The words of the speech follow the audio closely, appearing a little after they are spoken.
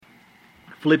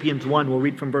Philippians 1, we'll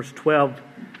read from verse 12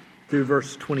 through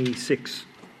verse 26.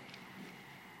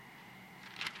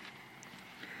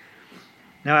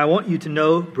 Now I want you to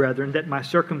know, brethren, that my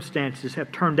circumstances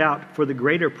have turned out for the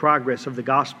greater progress of the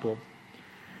gospel,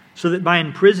 so that my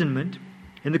imprisonment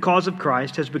in the cause of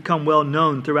Christ has become well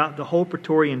known throughout the whole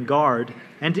Praetorian Guard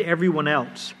and to everyone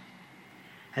else,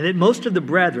 and that most of the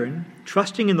brethren,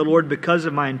 trusting in the Lord because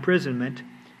of my imprisonment,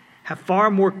 have far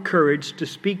more courage to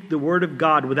speak the word of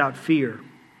God without fear.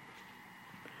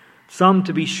 Some,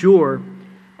 to be sure,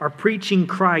 are preaching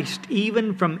Christ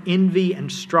even from envy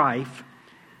and strife,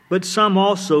 but some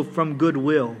also from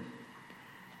goodwill.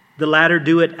 The latter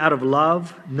do it out of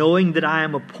love, knowing that I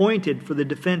am appointed for the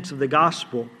defense of the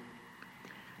gospel.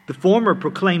 The former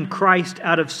proclaim Christ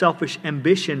out of selfish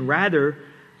ambition rather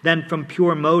than from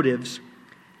pure motives,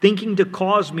 thinking to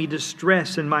cause me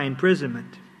distress in my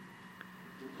imprisonment.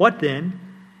 What then?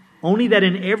 Only that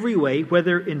in every way,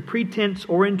 whether in pretense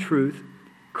or in truth,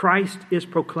 Christ is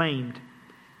proclaimed,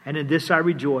 and in this I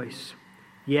rejoice.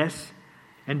 Yes,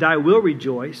 and I will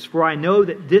rejoice, for I know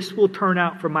that this will turn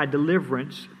out for my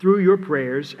deliverance through your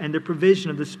prayers and the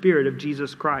provision of the Spirit of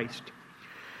Jesus Christ,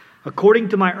 according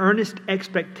to my earnest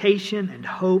expectation and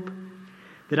hope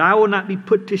that I will not be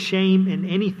put to shame in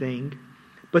anything,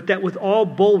 but that with all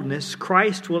boldness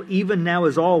Christ will even now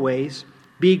as always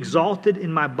be exalted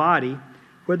in my body,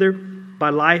 whether by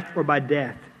life or by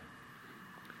death.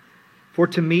 For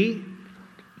to me,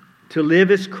 to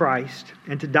live is Christ,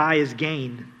 and to die is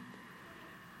gain.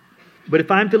 But if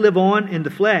I'm to live on in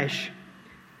the flesh,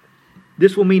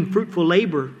 this will mean fruitful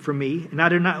labor for me, and I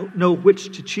do not know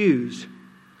which to choose.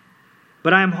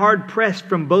 But I am hard pressed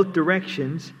from both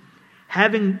directions,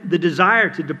 having the desire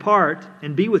to depart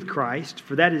and be with Christ,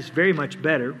 for that is very much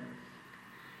better.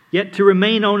 Yet to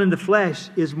remain on in the flesh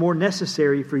is more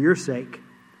necessary for your sake.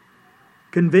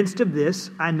 Convinced of this,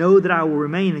 I know that I will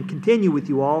remain and continue with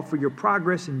you all for your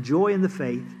progress and joy in the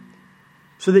faith,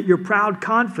 so that your proud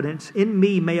confidence in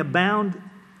me may abound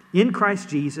in Christ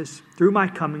Jesus through my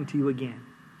coming to you again.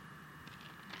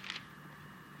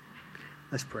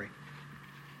 Let's pray.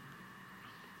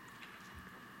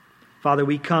 Father,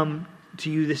 we come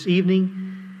to you this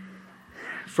evening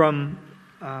from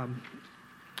a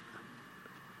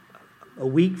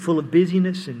week full of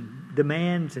busyness and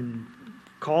demands and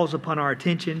calls upon our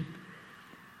attention.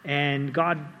 And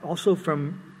God, also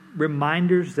from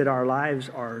reminders that our lives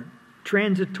are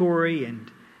transitory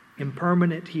and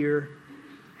impermanent here,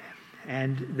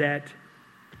 and that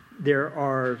there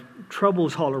are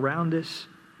troubles all around us.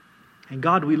 And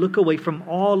God, we look away from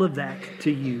all of that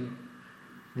to you,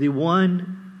 the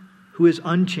one who is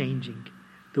unchanging,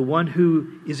 the one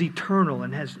who is eternal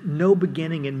and has no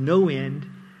beginning and no end,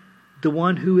 the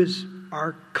one who is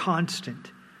our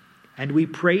constant. And we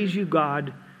praise you,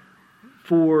 God,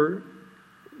 for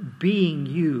being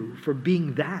you, for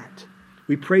being that.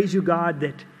 We praise you, God,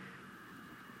 that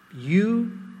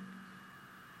you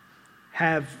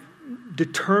have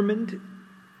determined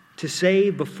to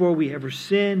save before we ever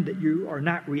sinned, that you are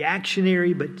not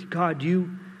reactionary, but God,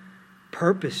 you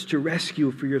purpose to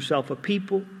rescue for yourself a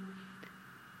people.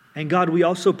 And God, we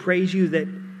also praise you that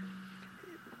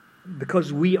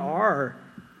because we are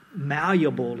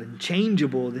malleable and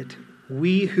changeable, that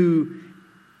we who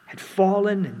had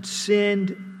fallen and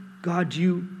sinned, God,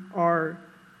 you are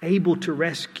able to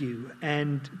rescue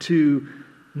and to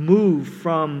move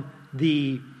from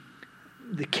the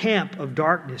camp of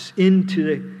darkness into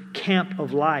the camp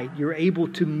of light. You're able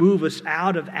to move us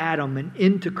out of Adam and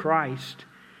into Christ,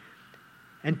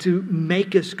 and to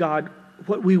make us, God,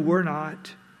 what we were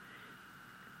not.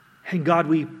 And God,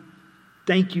 we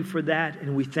thank you for that,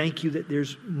 and we thank you that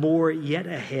there's more yet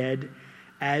ahead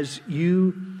as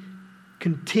you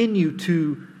continue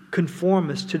to conform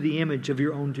us to the image of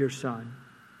your own dear Son.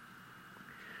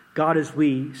 God, as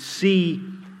we see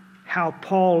how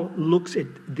Paul looks at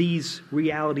these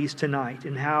realities tonight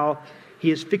and how he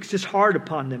has fixed his heart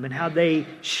upon them and how they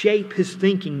shape his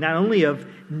thinking, not only of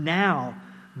now,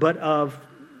 but of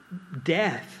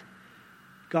death.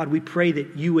 God, we pray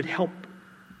that you would help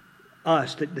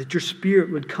us, that your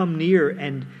Spirit would come near,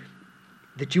 and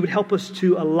that you would help us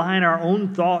to align our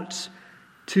own thoughts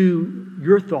to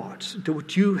your thoughts, to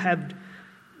what you have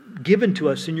given to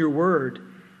us in your word.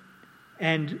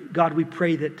 And God, we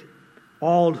pray that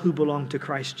all who belong to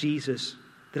Christ Jesus,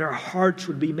 that our hearts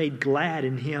would be made glad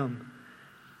in him,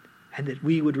 and that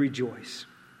we would rejoice.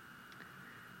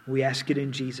 We ask it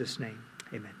in Jesus' name.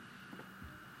 Amen.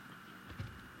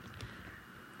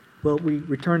 Well, we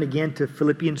return again to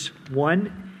Philippians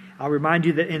 1. I'll remind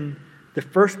you that in the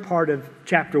first part of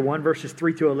chapter 1, verses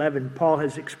 3 through 11, Paul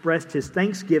has expressed his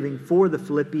thanksgiving for the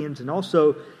Philippians, and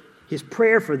also his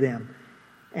prayer for them.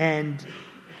 And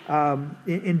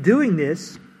in doing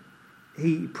this,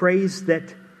 he prays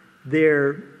that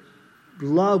their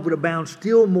love would abound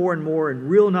still more and more in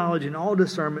real knowledge and all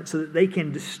discernment, so that they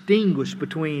can distinguish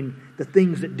between the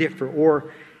things that differ,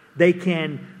 or they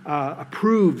can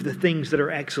approve the things that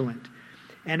are excellent.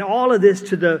 And all of this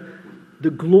to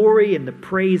the glory and the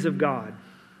praise of God.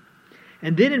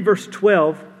 And then in verse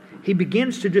 12, he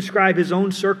begins to describe his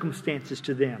own circumstances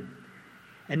to them.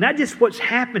 And not just what's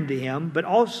happened to him, but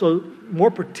also,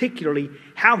 more particularly,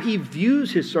 how he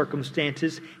views his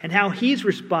circumstances and how he's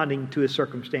responding to his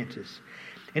circumstances.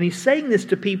 And he's saying this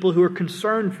to people who are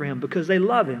concerned for him because they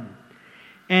love him.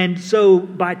 And so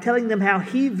by telling them how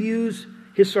he views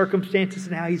his circumstances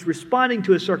and how he's responding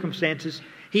to his circumstances,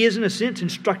 he is in a sense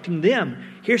instructing them.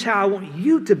 Here's how I want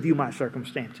you to view my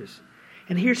circumstances.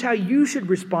 And here's how you should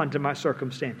respond to my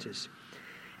circumstances.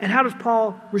 And how does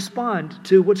Paul respond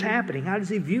to what's happening? How does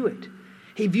he view it?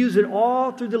 He views it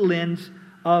all through the lens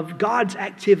of God's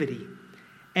activity.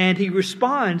 And he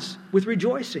responds with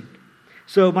rejoicing.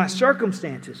 So my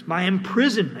circumstances, my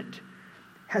imprisonment,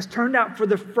 has turned out for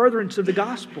the furtherance of the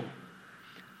gospel.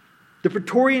 The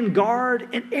Praetorian Guard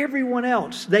and everyone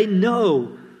else, they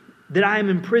know that I am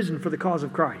in prison for the cause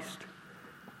of Christ.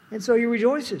 And so he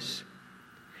rejoices.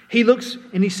 He looks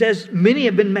and he says, many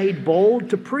have been made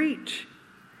bold to preach.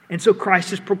 And so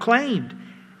Christ is proclaimed.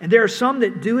 And there are some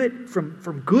that do it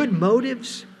from good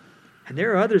motives. And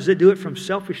there are others that do it from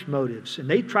selfish motives. And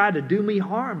they try to do me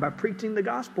harm by preaching the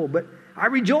gospel. But I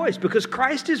rejoice because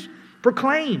Christ is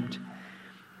proclaimed.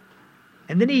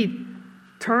 And then he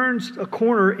turns a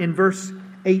corner in verse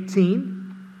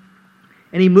 18.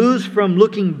 And he moves from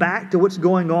looking back to what's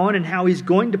going on and how he's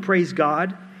going to praise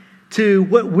God to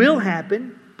what will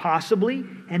happen, possibly,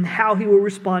 and how he will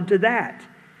respond to that.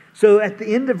 So at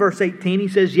the end of verse 18, he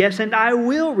says, yes, and I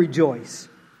will rejoice.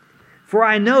 For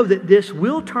I know that this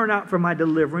will turn out for my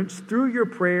deliverance through your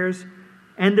prayers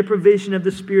and the provision of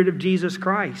the Spirit of Jesus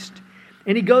Christ.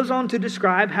 And he goes on to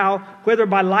describe how, whether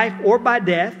by life or by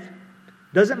death,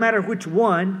 doesn't matter which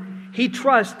one, he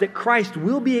trusts that Christ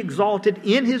will be exalted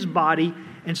in his body,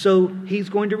 and so he's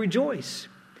going to rejoice.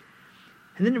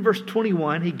 And then in verse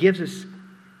 21, he gives us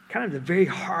kind of the very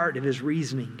heart of his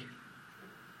reasoning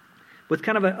with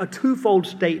kind of a twofold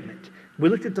statement. We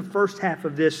looked at the first half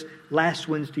of this last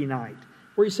Wednesday night,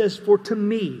 where he says, for to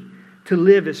me, to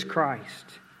live is Christ,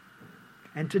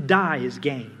 and to die is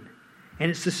gain.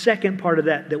 And it's the second part of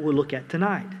that we'll look at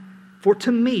tonight. For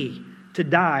to me, to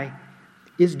die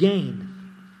is gain.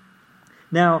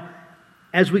 Now,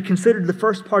 as we considered the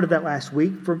first part of that last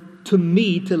week, for to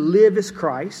me, to live is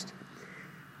Christ,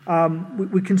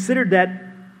 we considered that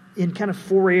in kind of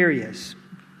four areas,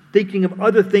 thinking of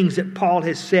other things that Paul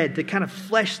has said to kind of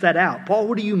flesh that out. Paul,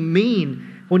 what do you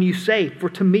mean when you say, for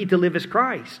to me, to live is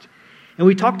Christ? And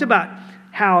we talked about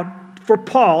how for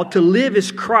Paul, to live is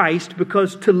Christ,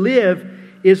 because to live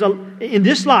in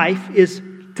this life is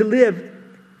to live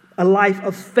a life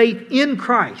of faith in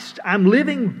Christ. I'm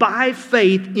living by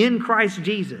faith in Christ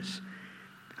Jesus.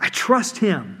 I trust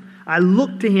Him. I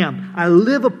look to Him. I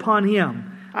live upon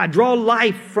Him. I draw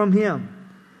life from Him.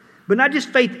 But not just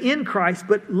faith in Christ,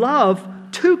 but love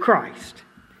to Christ.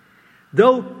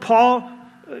 Though Paul,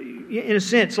 in a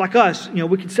sense, like us,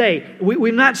 we could say,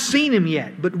 we've not seen Him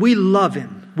yet, but we love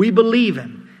Him. We believe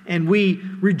Him. And we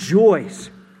rejoice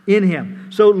in Him.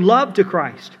 So love to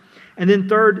Christ. And then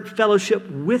third, fellowship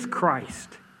with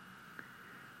Christ.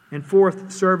 And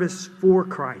fourth, service for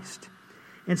Christ.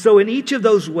 And so in each of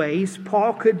those ways,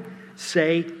 Paul could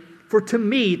say, for to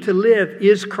me, to live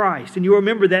is Christ. And you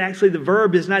remember that actually the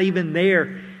verb is not even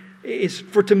there. It's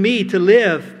for to me, to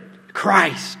live,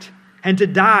 Christ. And to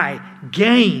die,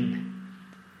 gain.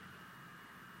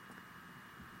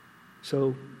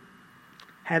 So,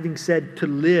 having said to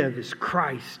live is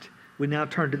Christ, we now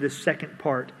turn to this second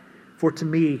part. For to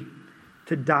me,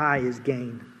 to die is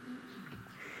gain.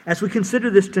 As we consider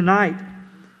this tonight,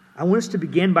 I want us to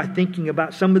begin by thinking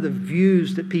about some of the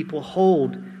views that people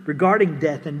hold regarding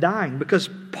death and dying, because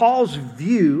Paul's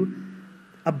view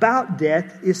about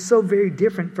death is so very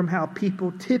different from how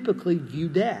people typically view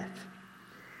death.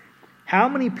 How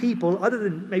many people, other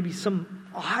than maybe some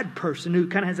odd person who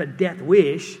kind of has a death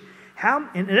wish,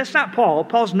 and that's not Paul.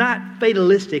 Paul's not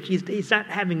fatalistic. He's not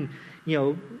having,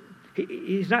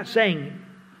 he's not saying,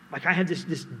 like, I have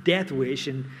this death wish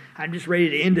and I'm just ready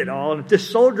to end it all. And if this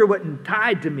soldier wasn't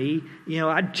tied to me,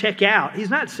 I'd check out. He's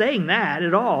not saying that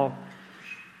at all.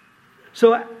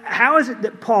 So how is it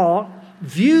that Paul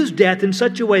views death in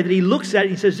such a way that he looks at it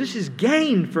and he says, this is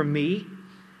gain for me.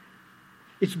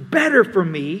 It's better for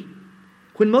me,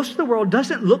 when most of the world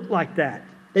doesn't look like that.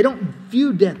 They don't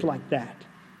view death like that.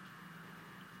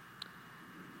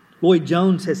 Lloyd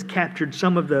Jones has captured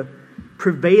some of the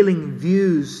prevailing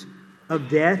views of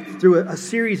death through a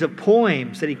series of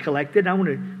poems that he collected. I want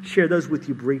to share those with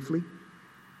you briefly.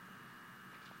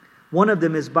 One of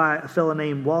them is by a fellow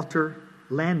named Walter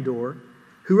Landor,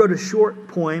 who wrote a short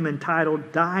poem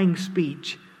entitled Dying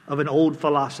Speech of an Old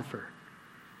Philosopher.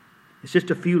 It's just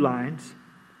a few lines.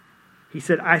 He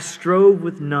said, I strove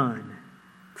with none,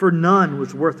 for none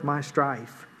was worth my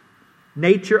strife.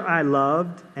 Nature I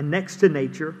loved, and next to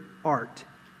nature, art.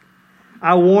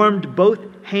 I warmed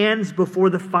both hands before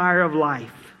the fire of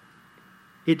life.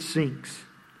 It sinks,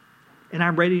 and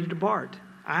I'm ready to depart.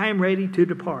 I am ready to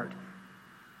depart.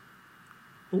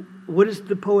 What does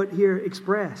the poet here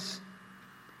express?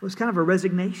 Well, it's kind of a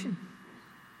resignation.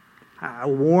 I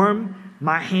warm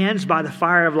my hands by the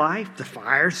fire of life. The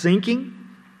fire sinking.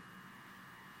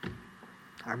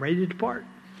 I'm ready to depart.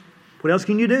 What else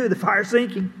can you do? The fire's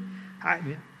sinking.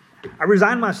 I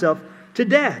resign myself to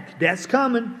death. Death's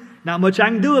coming. Not much I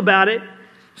can do about it.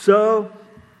 So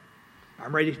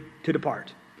I'm ready to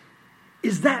depart.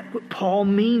 Is that what Paul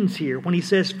means here when he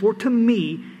says, for to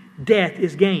me, death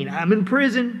is gain? I'm in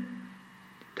prison.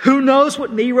 Who knows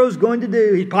what Nero's going to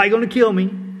do? He's probably going to kill me.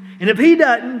 And if he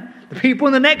doesn't, the people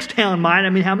in the next town might. I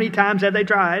mean, how many times have they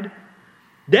tried?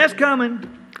 Death's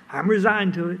coming. I'm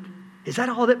resigned to it. Is that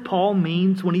all that Paul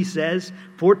means when he says,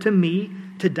 for to me,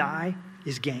 to die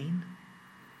is gain?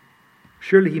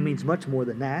 Surely he means much more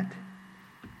than that.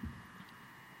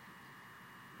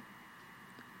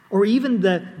 Or even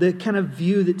the kind of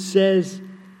view that says,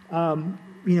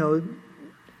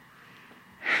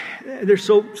 there's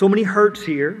so many hurts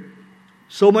here,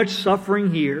 so much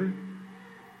suffering here.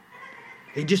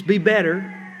 It'd just be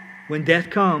better when death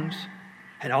comes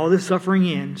and all this suffering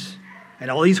ends and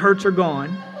all these hurts are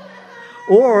gone.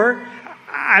 Or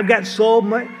I've got so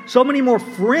many more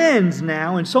friends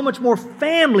now and so much more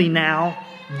family now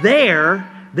there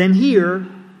than here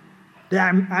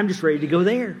that I'm just ready to go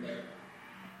there.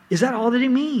 Is that all that he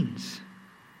means?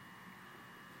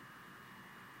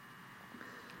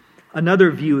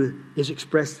 Another view is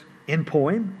expressed in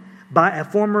poem by a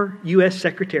former U.S.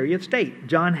 Secretary of State,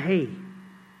 John Hay.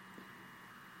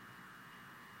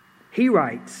 He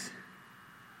writes,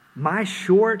 my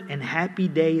short and happy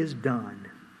day is done.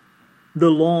 The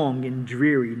long and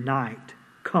dreary night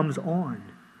comes on.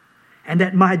 And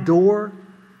at my door,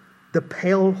 the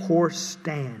pale horse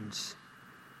stands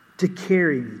to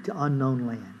carry me to unknown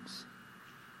lands.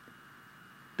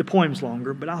 The poem's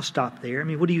longer, but I'll stop there. I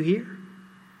mean, what do you hear?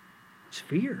 It's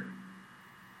fear.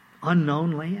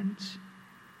 Unknown lands.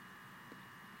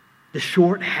 The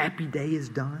short, happy day is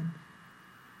done.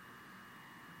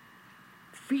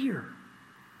 Fear.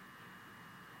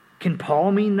 Can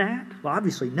Paul mean that? Well,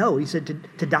 obviously, no. He said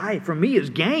to die for me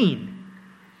is gain.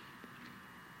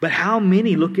 But how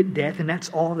many look at death and that's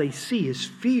all they see is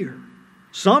fear?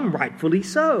 Some rightfully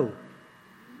so.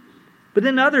 But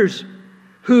then others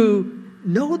who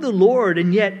know the Lord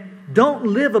and yet don't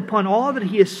live upon all that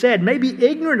He has said, maybe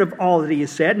ignorant of all that He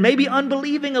has said, maybe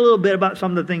unbelieving a little bit about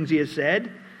some of the things He has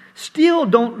said, still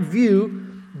don't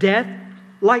view death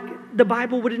like the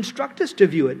Bible would instruct us to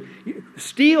view it.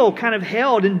 Still kind of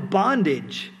held in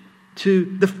bondage to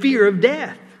the fear of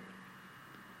death,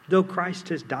 though Christ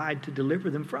has died to deliver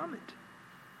them from it.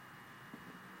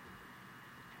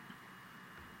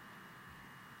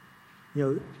 You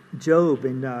know, Job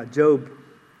in Job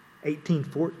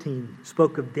 18:14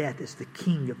 spoke of death as the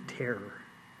king of terror.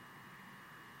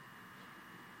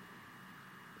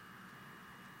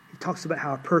 He talks about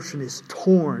how a person is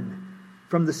torn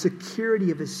from the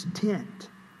security of his tent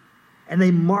and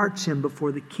they march him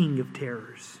before the king of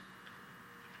terrors,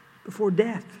 before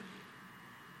death.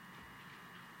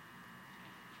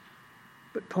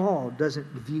 But Paul doesn't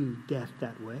view death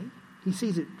that way. He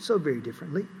sees it so very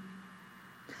differently.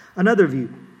 Another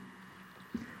view.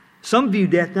 Some view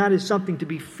death not as something to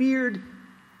be feared,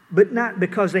 but not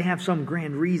because they have some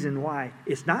grand reason why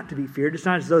it's not to be feared. It's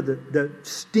not as though the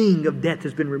sting of death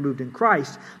has been removed in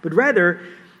Christ, but rather,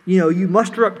 you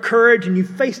muster up courage and you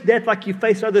face death like you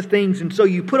face other things, and so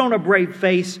you put on a brave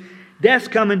face. Death's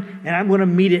coming, and I'm going to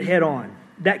meet it head on.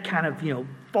 That kind of,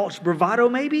 false bravado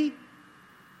maybe.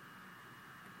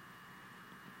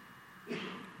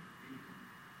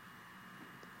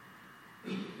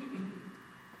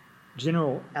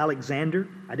 General Alexander,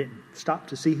 I didn't stop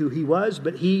to see who he was,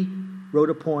 but he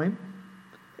wrote a poem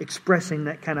expressing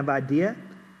that kind of idea.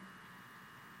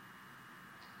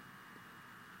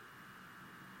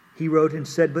 He wrote and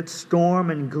said, but storm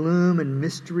and gloom and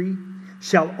mystery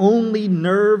shall only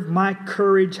nerve my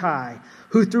courage high,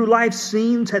 who through life's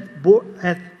scenes hath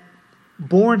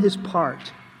borne his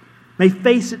part, may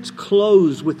face its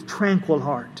close with tranquil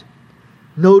heart.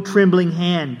 No trembling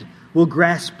hand will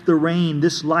grasp the rein.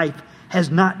 This life has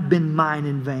not been mine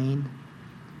in vain.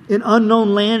 In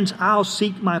unknown lands I'll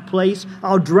seek my place.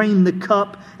 I'll drain the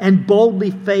cup and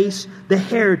boldly face the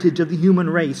heritage of the human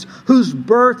race, whose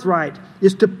birthright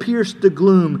is to pierce the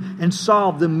gloom and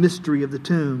solve the mystery of the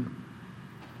tomb.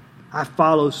 I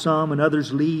follow some and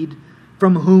others lead,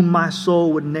 from whom my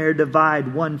soul would ne'er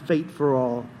divide, one fate for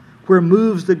all. Where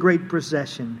moves the great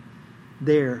procession,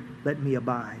 there let me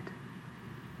abide.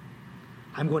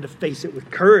 I'm going to face it with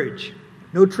courage.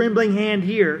 No trembling hand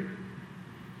here.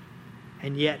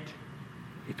 And yet,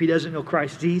 if he doesn't know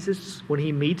Christ Jesus, when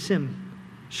he meets him,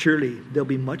 surely there'll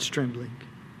be much trembling.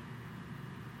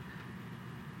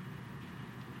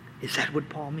 Is that what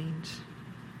Paul means?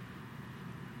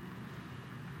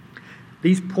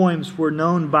 These poems were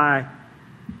known by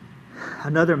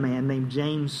another man named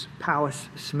James Powys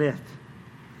Smith.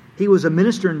 He was a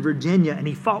minister in Virginia, and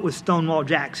he fought with Stonewall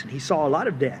Jackson. He saw a lot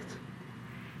of death.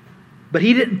 But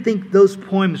he didn't think those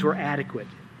poems were adequate.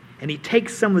 And he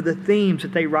takes some of the themes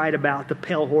that they write about, the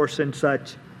pale horse and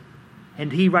such,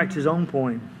 and he writes his own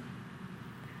poem.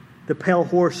 The pale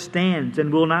horse stands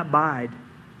and will not bide.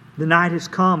 The night has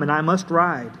come and I must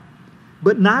ride,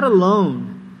 but not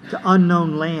alone to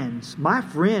unknown lands. My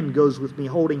friend goes with me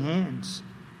holding hands.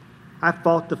 I've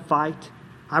fought the fight.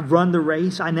 I've run the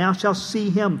race. I now shall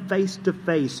see him face to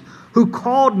face, who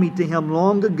called me to him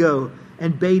long ago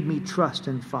and bade me trust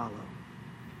and follow.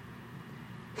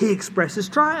 He expresses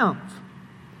triumph.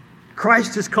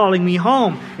 Christ is calling me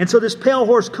home. And so this pale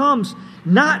horse comes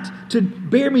not to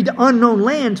bear me to unknown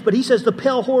lands, but he says the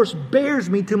pale horse bears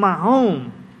me to my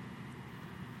home.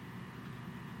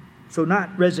 So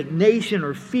not resignation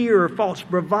or fear or false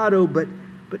bravado, but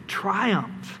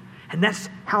triumph. And that's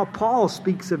how Paul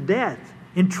speaks of death,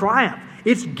 in triumph.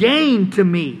 It's gain to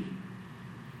me.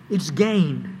 It's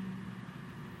gain.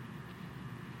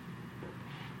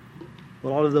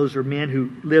 Well, all of those are men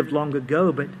who lived long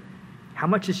ago, but how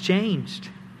much has changed?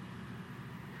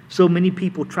 So many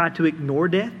people try to ignore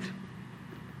death,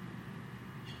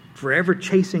 forever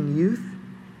chasing youth,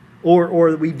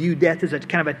 or we view death as a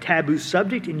kind of a taboo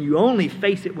subject, and you only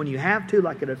face it when you have to,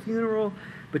 like at a funeral,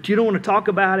 but you don't want to talk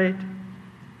about it.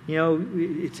 You know,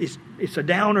 it's a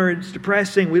downer, it's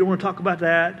depressing, we don't want to talk about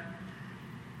that.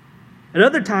 At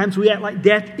other times, we act like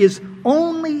death is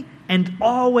only and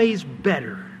always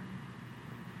better.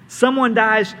 Someone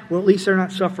dies, well, at least they're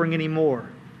not suffering anymore.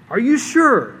 Are you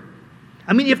sure?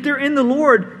 I mean, if they're in the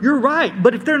Lord, you're right.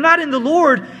 But if they're not in the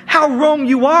Lord, how wrong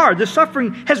you are. The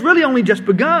suffering has really only just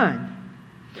begun.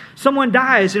 Someone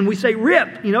dies and we say,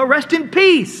 rip, rest in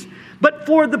peace. But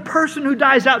for the person who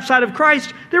dies outside of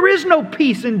Christ, there is no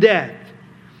peace in death.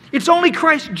 It's only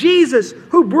Christ Jesus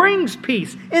who brings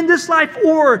peace in this life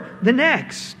or the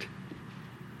next.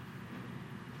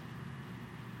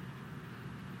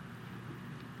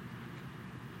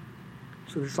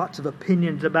 So there's lots of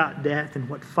opinions about death and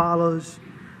what follows.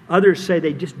 Others say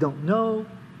they just don't know.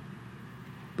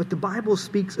 But the Bible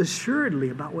speaks assuredly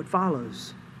about what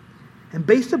follows. And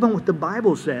based upon what the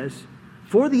Bible says,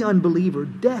 for the unbeliever,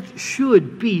 death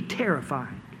should be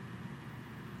terrifying.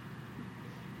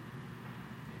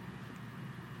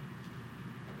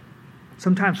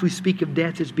 Sometimes we speak of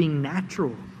death as being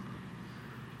natural.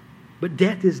 But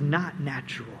death is not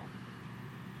natural.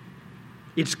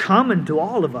 It's common to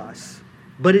all of us.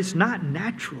 But it's not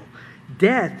natural.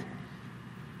 Death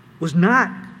was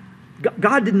not,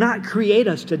 God did not create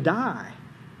us to die.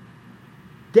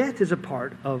 Death is a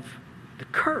part of the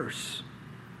curse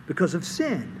because of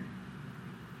sin.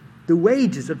 The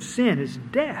wages of sin is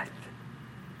death.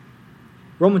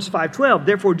 Romans 5:12,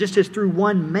 therefore just as through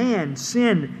one man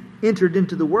sin entered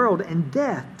into the world, and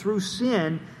death through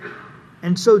sin,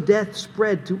 and so death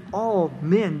spread to all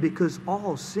men because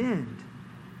all sinned.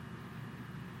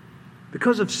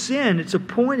 Because of sin, it's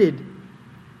appointed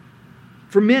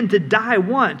for men to die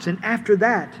once, and after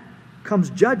that comes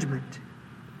judgment.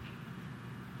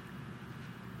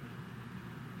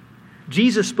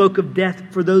 Jesus spoke of death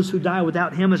for those who die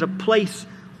without Him as a place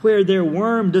where their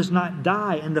worm does not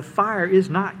die and the fire is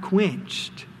not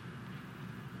quenched.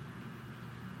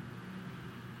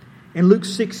 In Luke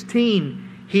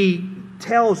 16, He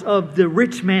tells of the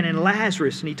rich man and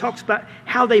Lazarus, and He talks about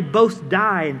how they both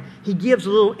die, and He gives a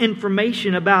little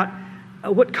information about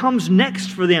what comes next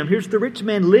for them. Here's the rich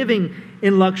man living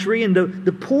in luxury, and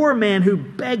the poor man who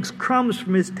begs crumbs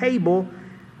from his table.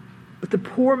 But the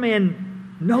poor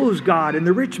man knows God, and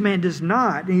the rich man does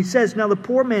not. And He says, now the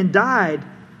poor man died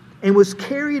and was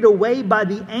carried away by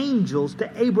the angels to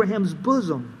Abraham's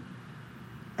bosom.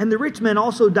 And the rich man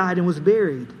also died and was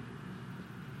buried.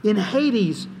 In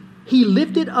Hades, he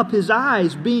lifted up his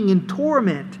eyes, being in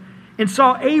torment, and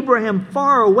saw Abraham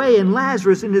far away and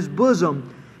Lazarus in his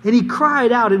bosom. And he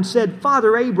cried out and said,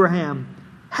 Father Abraham,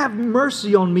 have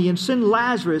mercy on me and send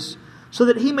Lazarus, so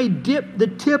that he may dip the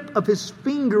tip of his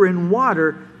finger in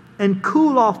water and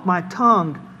cool off my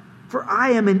tongue, for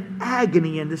I am in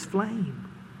agony in this flame.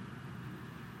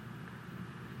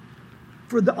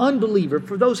 For the unbeliever,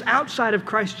 for those outside of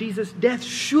Christ Jesus, death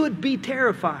should be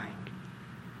terrifying.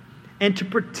 And to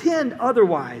pretend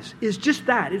otherwise is just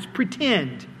that. It's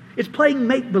pretend. It's playing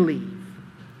make-believe.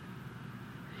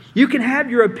 You can have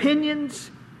your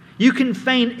opinions. You can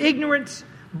feign ignorance.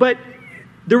 But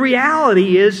the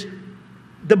reality is,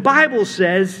 the Bible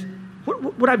says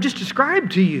what I've just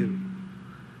described to you.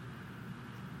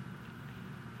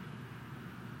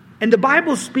 And the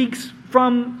Bible speaks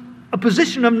from a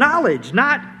position of knowledge,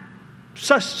 not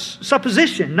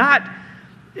supposition, not,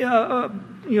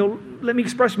 let me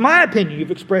express my opinion. You've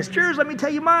expressed yours, let me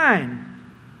tell you mine.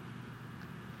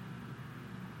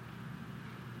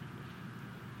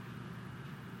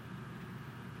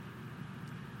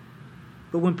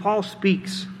 But when Paul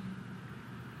speaks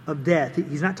of death,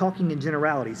 he's not talking in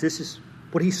generalities. This is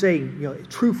what he's saying,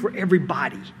 true for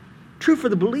everybody. True for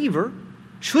the believer,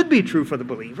 should be true for the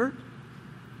believer,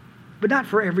 but not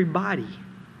for everybody.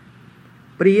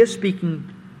 But he is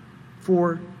speaking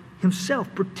for himself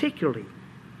particularly.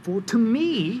 For to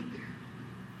me,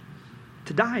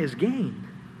 to die is gain.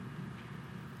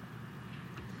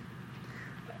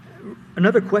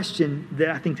 Another question that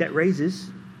I think that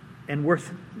raises, and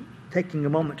worth taking a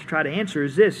moment to try to answer,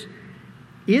 is this.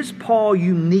 Is Paul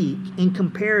unique in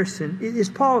comparison? Is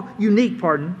Paul unique,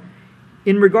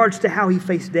 in regards to how he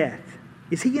faced death?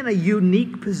 Is he in a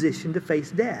unique position to face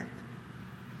death?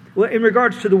 Well, in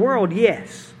regards to the world,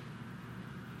 yes.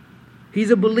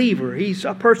 He's a believer. He's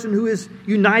a person who is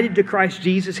united to Christ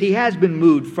Jesus. He has been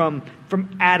moved from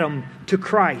Adam to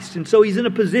Christ. And so he's in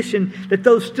a position that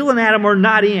those still in Adam are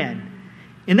not in.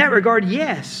 In that regard,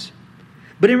 yes.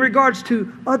 But in regards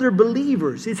to other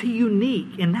believers, is he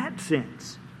unique in that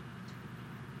sense?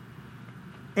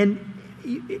 And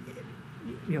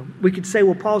we could say,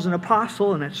 well, Paul's an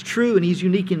apostle, and that's true, and he's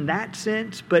unique in that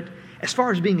sense. But as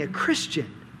far as being a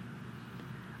Christian,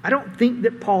 I don't think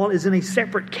that Paul is in a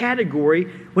separate category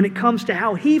when it comes to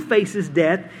how he faces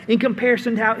death in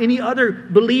comparison to how any other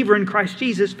believer in Christ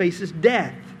Jesus faces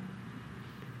death.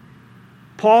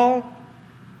 Paul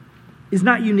is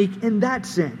not unique in that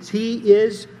sense. He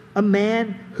is a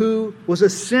man who was a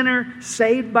sinner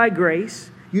saved by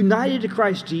grace, united to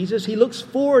Christ Jesus. He looks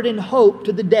forward in hope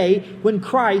to the day when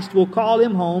Christ will call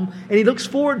him home, and he looks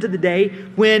forward to the day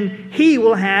when he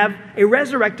will have a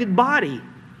resurrected body.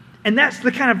 And that's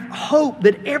the kind of hope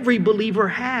that every believer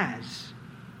has.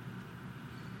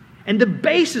 And the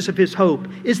basis of his hope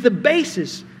is the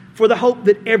basis for the hope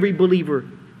that every believer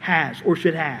has or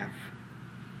should have.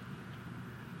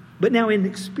 But now in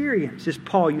experience, is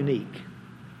Paul unique?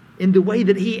 In the way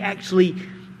that he actually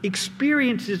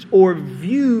experiences or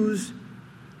views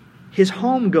his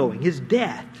homegoing, his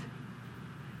death.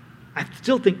 I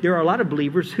still think there are a lot of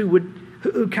believers who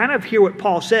kind of hear what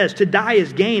Paul says, to die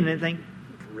is gain, and think,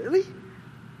 really?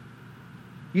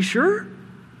 You sure?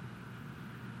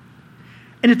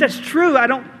 And if that's true,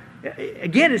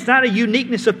 again, it's not a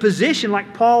uniqueness of position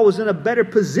like Paul was in a better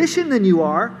position than you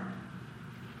are,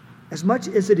 as much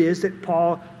as it is that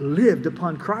Paul lived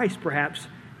upon Christ perhaps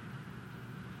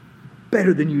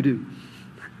better than you do.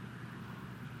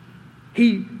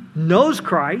 He knows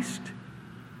Christ.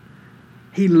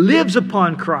 He lives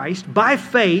upon Christ by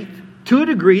faith to a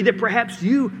degree that perhaps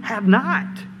you have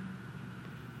not.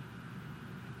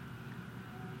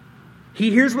 He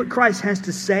hears what Christ has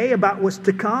to say about what's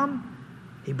to come.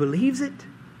 He believes it.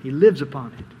 He lives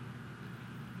upon it.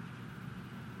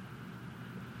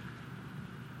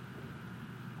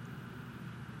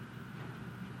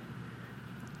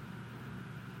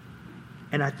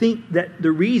 And I think that the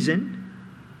reason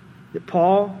that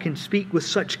Paul can speak with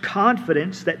such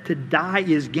confidence that to die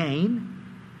is gain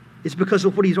is because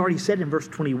of what he's already said in verse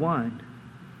 21.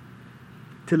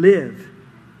 To live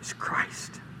is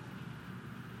Christ.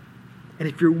 And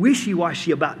if you're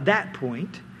wishy-washy about that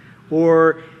point,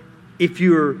 or if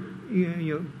you're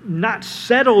not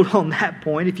settled on that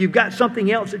point, if you've got something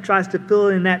else that tries to fill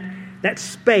in that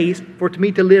space for to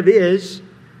me to live is,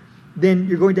 then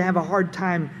you're going to have a hard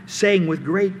time saying with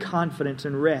great confidence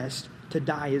and rest, to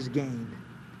die is gain.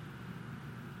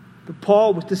 But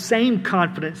Paul, with the same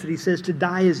confidence that he says to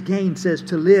die is gain, says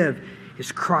to live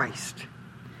is Christ.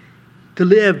 To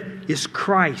live is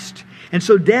Christ. And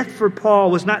so death for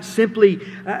Paul was not simply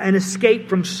an escape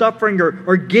from suffering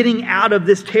or getting out of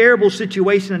this terrible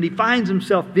situation that he finds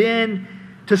himself in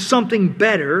to something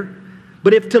better.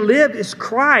 But if to live is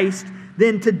Christ,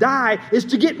 then to die is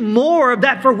to get more of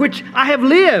that for which I have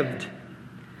lived.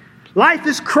 Life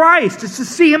is Christ. It's to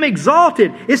see Him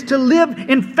exalted. It's to live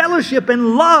in fellowship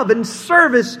and love and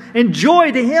service and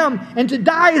joy to Him. And to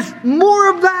die is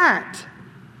more of that.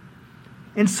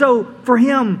 And so for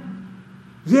him,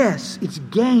 yes, it's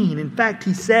gain. In fact,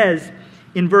 he says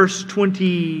in verse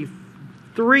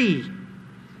 23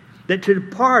 that to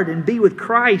depart and be with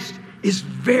Christ is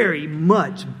very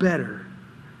much better.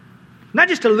 Not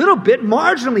just a little bit,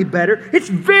 marginally better. It's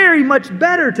very much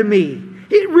better to me.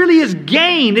 It really is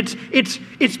gain.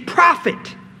 It's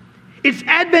profit. It's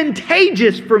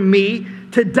advantageous for me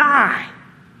to die.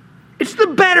 It's the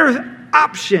better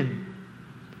option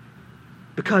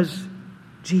because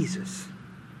Jesus.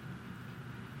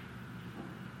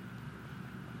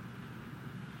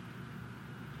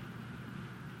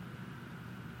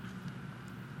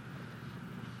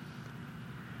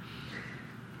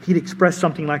 He'd expressed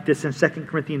something like this in 2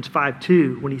 Corinthians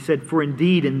 5:2 when he said, "For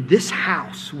indeed in this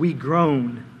house we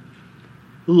groan,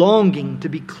 longing to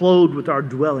be clothed with our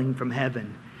dwelling from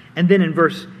heaven." And then in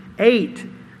verse 8,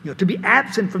 to be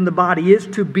absent from the body is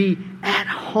to be at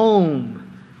home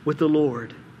with the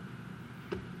Lord.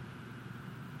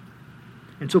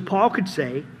 And so Paul could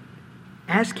say,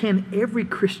 as can every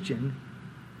Christian,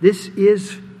 this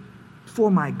is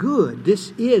for my good.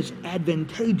 This is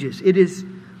advantageous. It is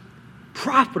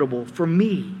profitable for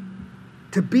me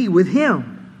to be with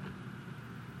Him.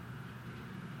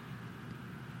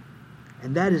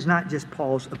 And that is not just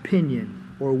Paul's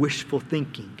opinion or wishful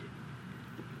thinking.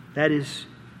 That is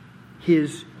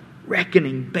his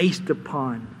reckoning based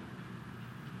upon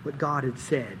what God had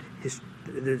said,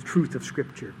 the truth of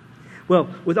Scripture. Well,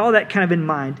 with all that kind of in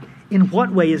mind, in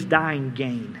what way is dying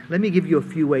gain? Let me give you a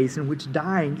few ways in which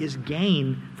dying is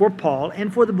gain for Paul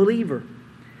and for the believer.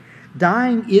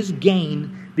 Dying is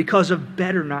gain because of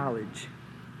better knowledge.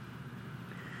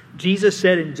 Jesus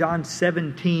said in John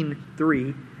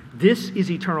 17:3, "This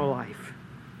is eternal life,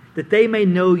 that they may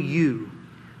know you,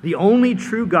 the only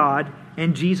true God,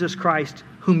 and Jesus Christ,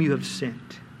 whom you have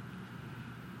sent."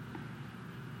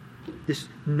 This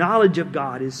knowledge of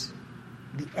God is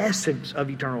the essence of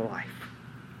eternal life.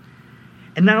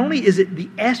 And not only is it the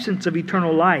essence of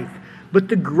eternal life, but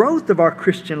the growth of our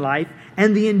Christian life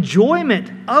and the enjoyment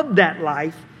of that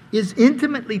life is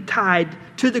intimately tied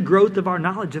to the growth of our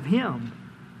knowledge of Him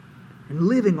and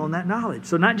living on that knowledge.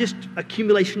 So not just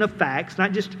accumulation of facts,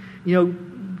 not just,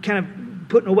 kind of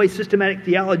putting away systematic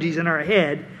theologies in our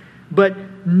head, but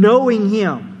knowing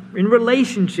Him in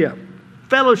relationship,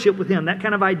 fellowship with Him, that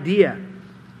kind of idea.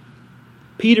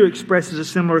 Peter expresses a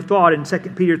similar thought in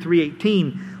 2 Peter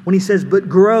 3:18 when he says, "But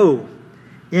grow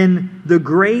in the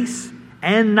grace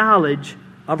and knowledge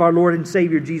of our Lord and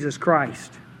Savior Jesus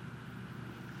Christ."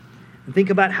 And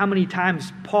think about how many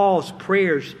times Paul's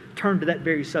prayers turn to that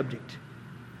very subject.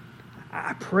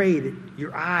 I pray that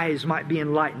your eyes might be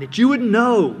enlightened, that you would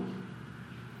know.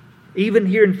 Even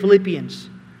here in Philippians,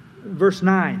 verse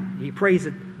 9, he prays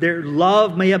that their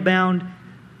love may abound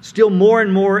still more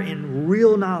and more in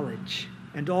real knowledge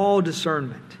and all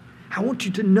discernment. I want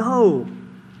you to know.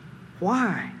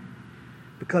 Why?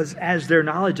 Because as their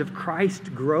knowledge of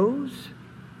Christ grows,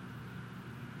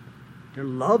 their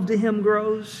love to Him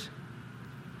grows,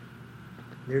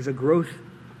 there's a growth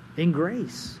in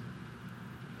grace.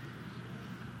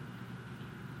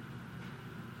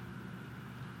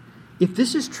 If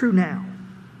this is true now,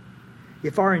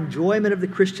 if our enjoyment of the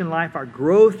Christian life, our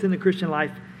growth in the Christian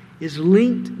life is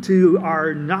linked to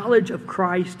our knowledge of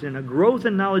Christ and a growth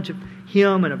in knowledge of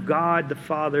Him and of God, the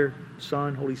Father,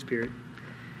 Son, Holy Spirit,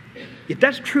 if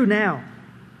that's true now,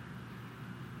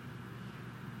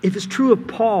 if it's true of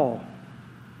Paul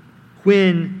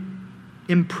when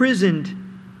imprisoned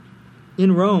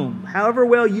in Rome, however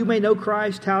well you may know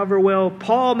Christ, however well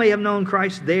Paul may have known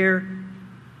Christ there,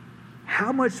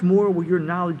 how much more will your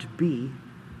knowledge be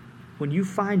when you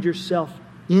find yourself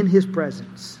in His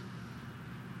presence?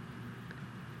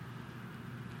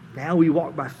 Now we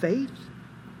walk by faith,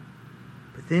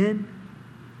 but then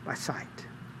by sight.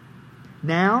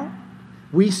 Now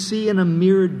we see in a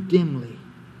mirror dimly,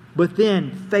 but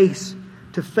then face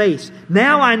to face.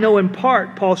 Now I know in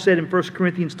part, Paul said in 1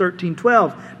 Corinthians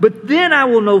 13:12, but then I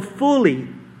will know fully,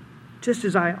 just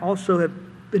as I also have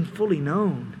been fully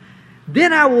known.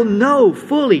 Then I will know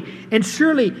fully. And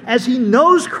surely, as he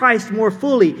knows Christ more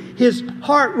fully, his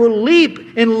heart will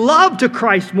leap in love to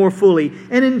Christ more fully,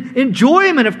 and in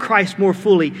enjoyment of Christ more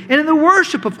fully, and in the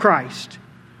worship of Christ.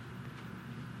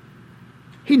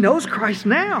 He knows Christ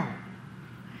now.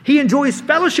 He enjoys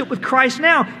fellowship with Christ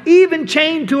now, even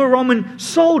chained to a Roman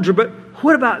soldier. But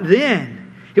what about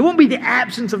then? It won't be the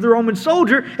absence of the Roman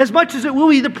soldier as much as it will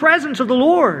be the presence of the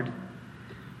Lord.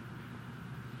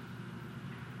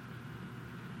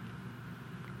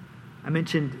 I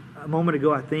mentioned a moment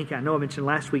ago, I mentioned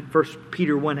last week, 1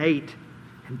 Peter 1:8.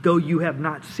 And though you have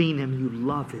not seen him, you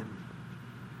love him.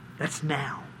 That's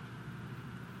now.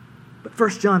 But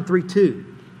 1 John 3:2.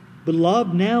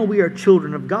 Beloved, now we are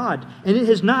children of God, and it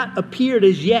has not appeared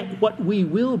as yet what we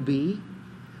will be.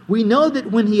 We know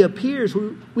that when he appears,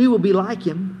 we will be like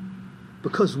him,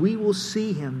 because we will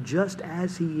see him just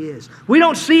as he is. We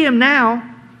don't see him now,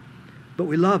 but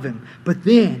we love him. But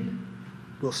then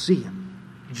we'll see him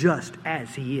just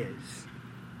as he is.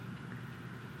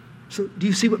 So do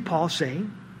you see what Paul's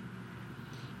saying?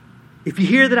 If you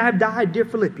hear that I've died, dear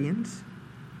Philippians,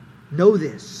 know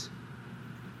this.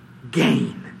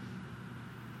 Gain.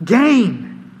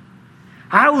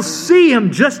 I will see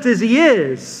him just as he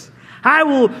is. I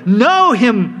will know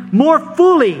him more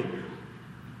fully.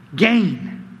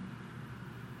 Gain.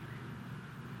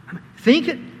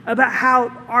 Think about how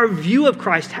our view of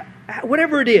Christ,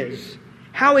 whatever it is,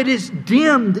 how it is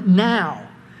dimmed now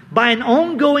by an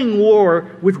ongoing war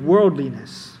with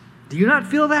worldliness. Do you not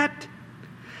feel that?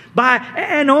 By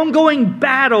an ongoing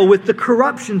battle with the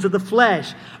corruptions of the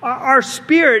flesh. Our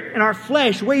spirit and our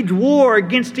flesh wage war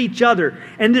against each other.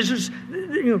 And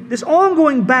this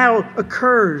ongoing battle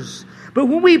occurs. But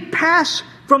when we pass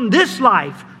from this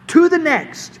life to the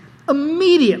next,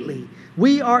 immediately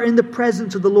we are in the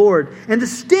presence of the Lord. And the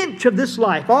stench of this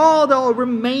life, all the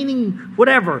remaining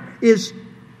whatever, is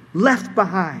left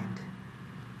behind.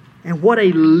 And what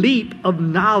a leap of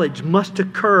knowledge must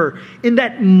occur in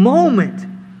that moment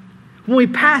when we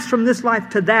pass from this life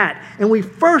to that, and we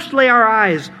first lay our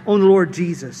eyes on the Lord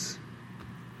Jesus.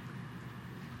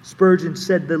 Spurgeon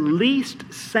said, the least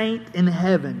saint in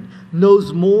heaven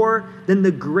knows more than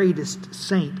the greatest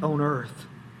saint on earth.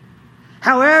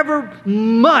 However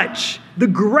much the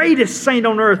greatest saint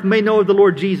on earth may know of the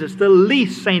Lord Jesus, the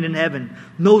least saint in heaven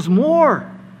knows more,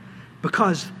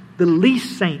 because the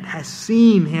least saint has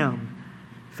seen him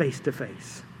face to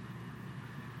face.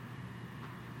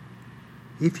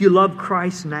 If you love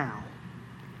Christ now,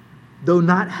 though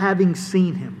not having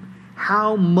seen him,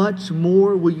 how much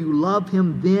more will you love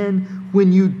him then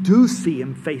when you do see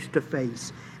him face to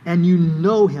face and you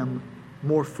know him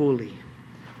more fully?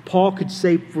 Paul could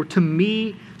say, for to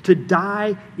me to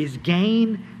die is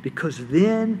gain, because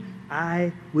then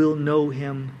I will know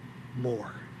him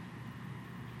more.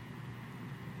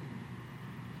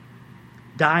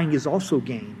 Dying is also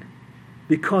gain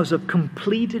because of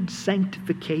completed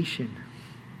sanctification.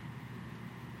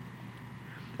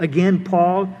 Again,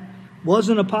 Paul was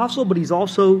an apostle, but he's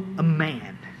also a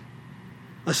man.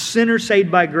 A sinner saved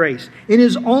by grace. In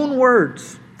his own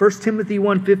words, 1 Timothy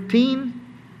 1:15,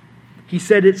 he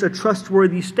said it's a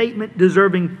trustworthy statement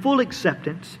deserving full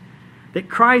acceptance that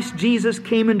Christ Jesus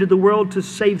came into the world to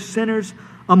save sinners,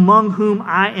 among whom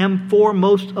I am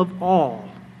foremost of all.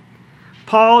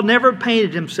 Paul never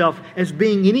painted himself as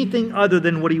being anything other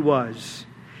than what he was.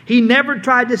 He never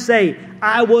tried to say,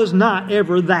 I was not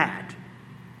ever that.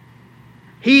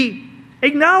 He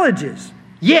acknowledges,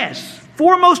 yes,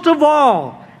 foremost of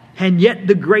all, and yet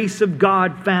the grace of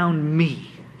God found me.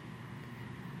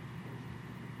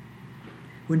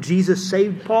 When Jesus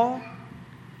saved Paul,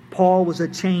 Paul was a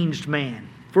changed man,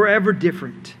 forever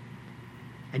different.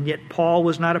 And yet Paul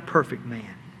was not a perfect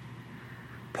man.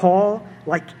 Paul,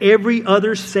 like every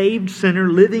other saved sinner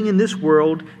living in this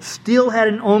world, still had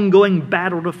an ongoing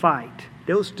battle to fight.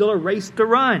 There was still a race to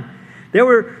run. There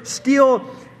were still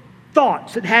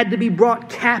thoughts that had to be brought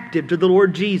captive to the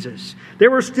Lord Jesus. There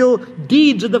were still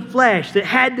deeds of the flesh that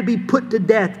had to be put to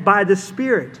death by the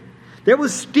Spirit. There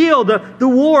was still the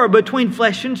war between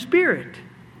flesh and spirit.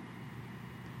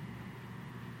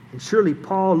 And surely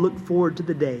Paul looked forward to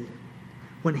the day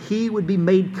when he would be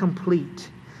made complete,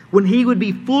 when he would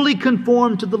be fully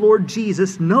conformed to the Lord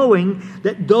Jesus, knowing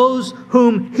that those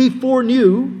whom he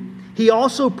foreknew, he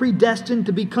also predestined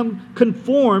to become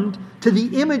conformed to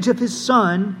the image of his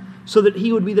Son, so that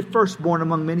he would be the firstborn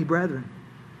among many brethren.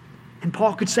 And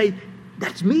Paul could say,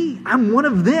 that's me. I'm one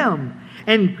of them.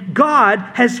 And God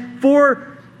has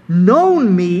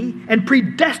foreknown me and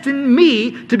predestined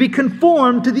me to be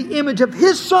conformed to the image of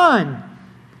his Son.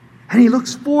 And he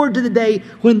looks forward to the day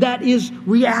when that is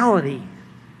reality.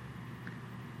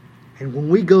 And when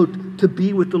we go to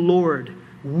be with the Lord,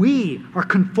 we are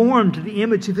conformed to the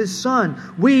image of His Son.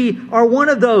 We are one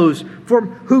of those for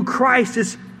who Christ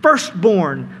is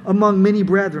firstborn among many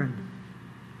brethren.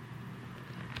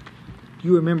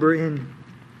 You remember in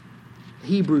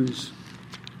Hebrews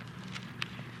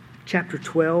chapter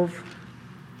 12,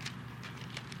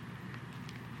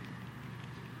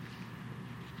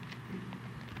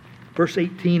 verse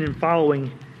 18 and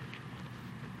following,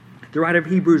 the writer of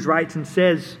Hebrews writes and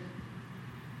says,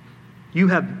 "You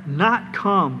have not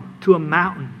come to a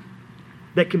mountain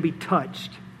that can be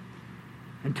touched,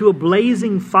 and to a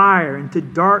blazing fire, and to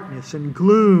darkness and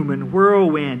gloom and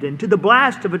whirlwind, and to the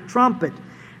blast of a trumpet,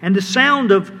 and the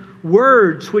sound of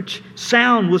words, which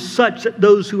sound was such that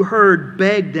those who heard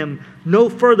begged them no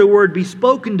further word be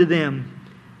spoken to them.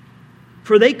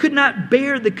 For they could not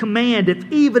bear the command, if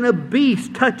even a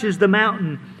beast touches the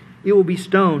mountain, it will be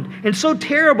stoned. And so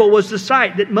terrible was the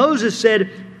sight that Moses said,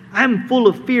 I am full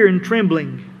of fear and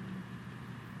trembling.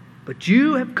 But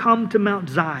you have come to Mount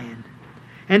Zion,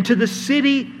 and to the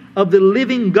city of the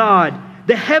living God,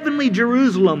 the heavenly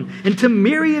Jerusalem, and to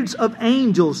myriads of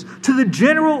angels, to the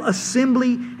general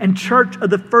assembly and church of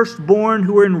the firstborn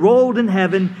who are enrolled in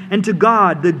heaven, and to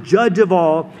God, the judge of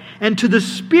all, and to the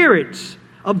spirits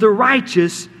of the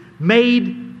righteous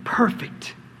made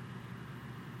perfect."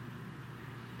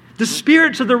 The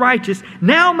spirits of the righteous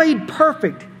now made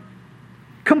perfect,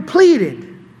 completed.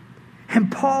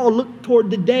 And Paul looked toward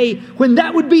the day when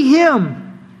that would be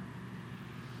him.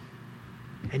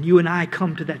 And you and I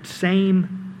come to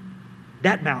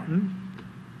that mountain,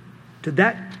 to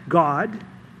that God,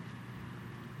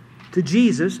 to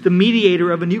Jesus, the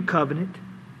mediator of a new covenant.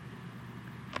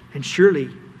 And surely,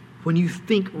 when you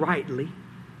think rightly,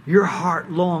 your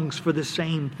heart longs for the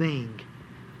same thing.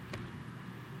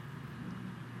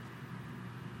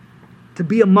 To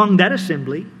be among that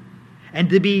assembly, and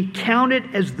to be counted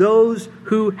as those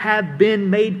who have been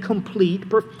made complete,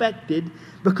 perfected,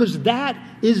 because that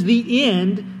is the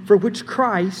end for which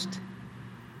Christ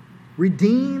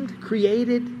redeemed,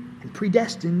 created, and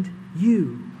predestined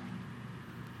you.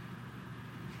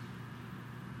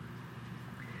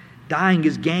 Dying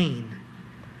is gain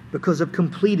because of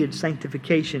completed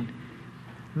sanctification.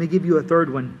 Let me give you a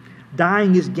third one.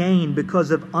 Dying is gain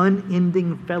because of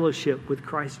unending fellowship with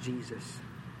Christ Jesus.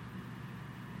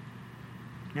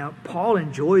 Now, Paul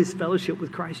enjoys fellowship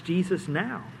with Christ Jesus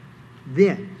now.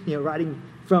 Then, writing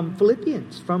from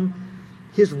Philippians, from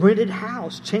his rented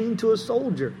house, chained to a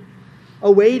soldier,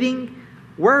 awaiting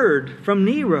word from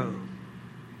Nero.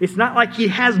 It's not like he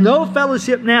has no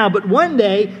fellowship now, but one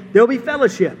day there'll be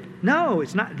fellowship. No,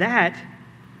 it's not that.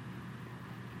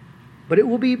 But it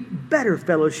will be better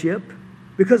fellowship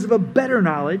because of a better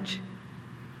knowledge.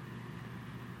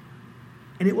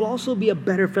 And it will also be a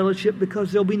better fellowship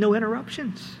because there'll be no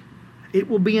interruptions. It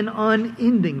will be an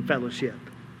unending fellowship.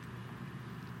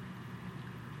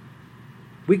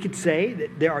 We could say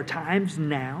that there are times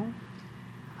now,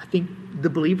 I think the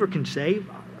believer can say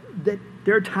that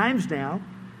there are times now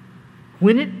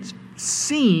when it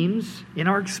seems in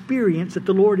our experience that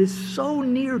the Lord is so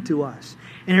near to us.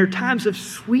 And there are times of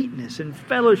sweetness and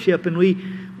fellowship, and we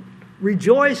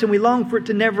rejoice and we long for it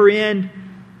to never end,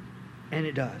 and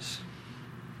it does.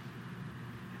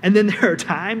 And then there are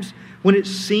times when it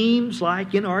seems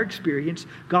like in our experience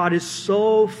God is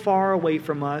so far away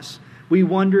from us, we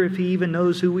wonder if He even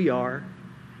knows who we are.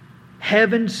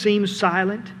 Heaven seems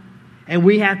silent, and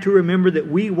we have to remember that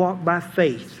we walk by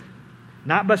faith.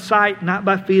 Not by sight, not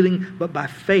by feeling, but by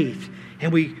faith.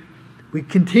 And we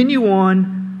continue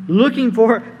on looking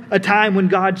for a time when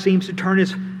God seems to turn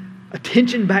His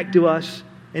attention back to us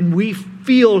and we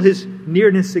feel His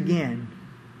nearness again.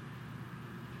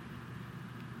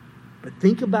 But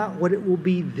think about what it will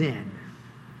be then.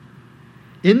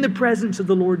 In the presence of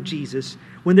the Lord Jesus,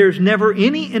 when there's never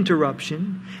any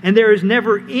interruption and there is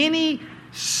never any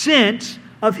sense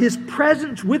of His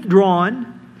presence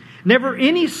withdrawn, never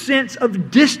any sense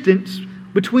of distance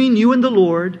between you and the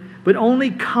Lord, but only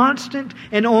constant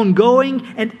and ongoing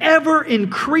and ever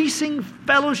increasing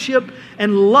fellowship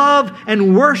and love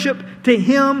and worship to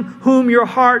Him whom your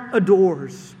heart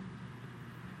adores.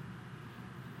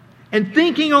 And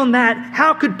thinking on that,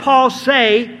 how could Paul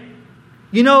say,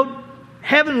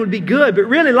 heaven would be good, but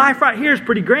really life right here is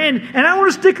pretty grand, and I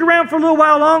want to stick around for a little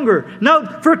while longer. No,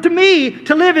 to me,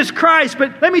 to live is Christ,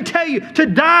 but let me tell you, to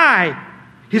die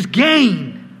is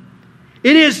gain.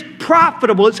 It is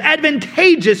profitable. It's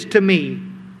advantageous to me.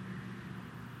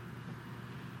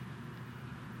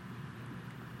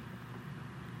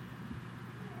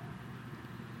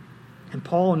 And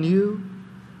Paul knew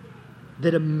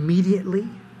that immediately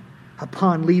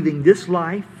upon leaving this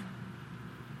life,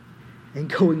 and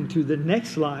going to the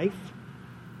next life,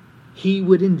 he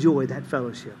would enjoy that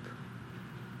fellowship.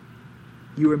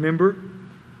 You remember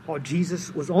while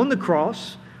Jesus was on the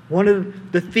cross, one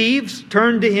of the thieves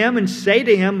turned to him and said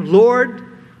to him, "Lord,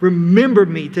 remember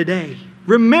me today.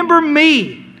 Remember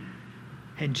me."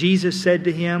 And Jesus said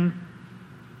to him,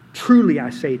 "Truly I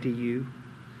say to you,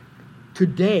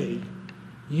 today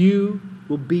you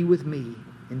will be with me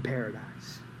in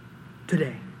paradise."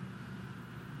 Today.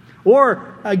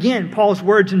 Or again, Paul's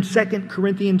words in 2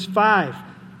 Corinthians 5.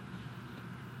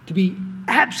 To be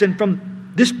absent from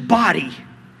this body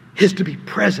is to be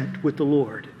present with the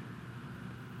Lord.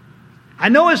 I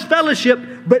know His fellowship,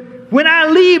 but when I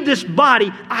leave this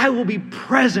body, I will be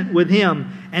present with Him,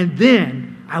 and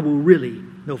then I will really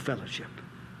know fellowship.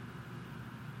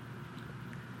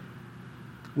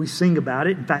 We sing about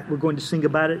it. In fact, we're going to sing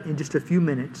about it in just a few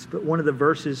minutes. But one of the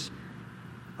verses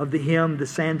of the hymn, "The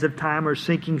Sands of Time Are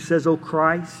Sinking," says, "O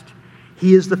Christ,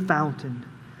 He is the fountain,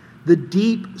 the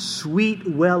deep, sweet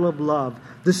well of love.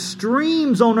 The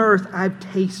streams on earth I've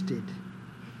tasted.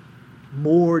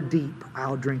 More deep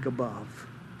I'll drink above.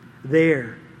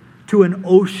 There, to an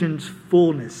ocean's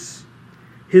fullness,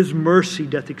 His mercy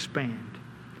doth expand.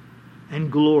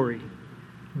 And glory,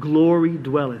 glory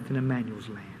dwelleth in Emmanuel's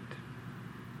land."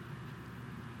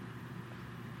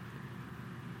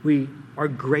 We are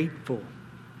grateful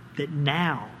that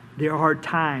now there are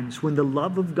times when the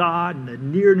love of God and the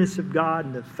nearness of God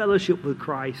and the fellowship with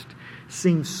Christ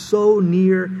seems so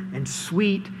near and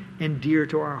sweet and dear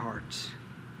to our hearts.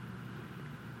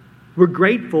 We're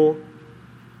grateful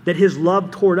that His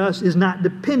love toward us is not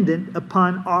dependent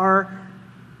upon our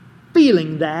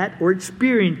feeling that or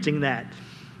experiencing that.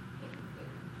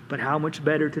 But how much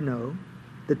better to know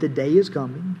that the day is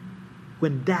coming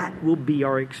when that will be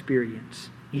our experience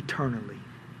eternally.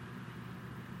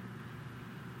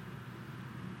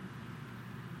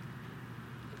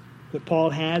 What Paul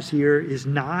has here is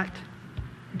not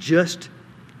just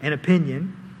an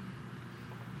opinion.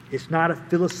 It's not a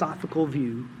philosophical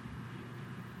view.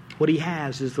 What he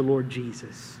has is the Lord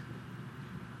Jesus.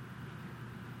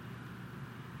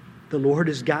 The Lord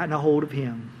has gotten a hold of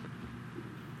him.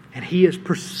 And he is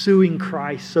pursuing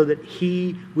Christ so that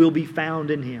he will be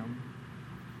found in him.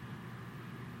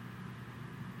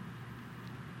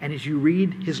 And as you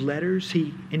read his letters,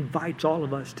 he invites all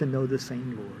of us to know the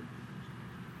same Lord.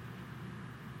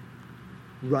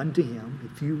 Run to him.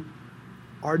 If you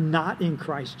are not in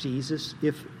Christ Jesus,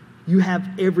 if you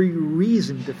have every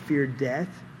reason to fear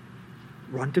death,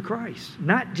 run to Christ.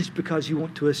 Not just because you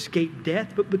want to escape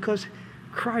death, but because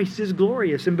Christ is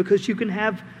glorious and because you can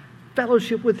have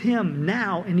fellowship with him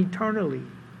now and eternally.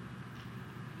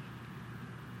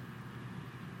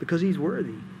 Because he's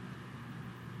worthy.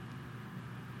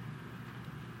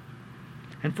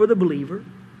 And for the believer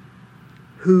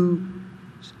whose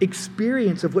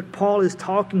experience of what Paul is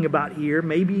talking about here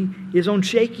maybe is on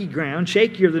shaky ground,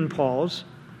 shakier than Paul's,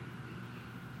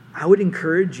 I would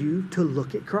encourage you to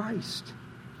look at Christ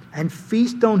and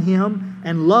feast on him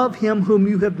and love him whom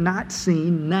you have not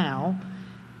seen now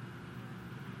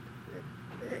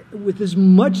with as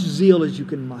much zeal as you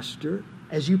can muster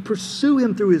as you pursue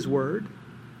him through his word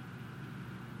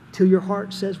till your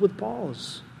heart says with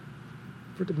Paul's,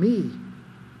 "For to me,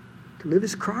 to live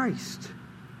is Christ,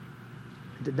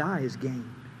 and to die is gain."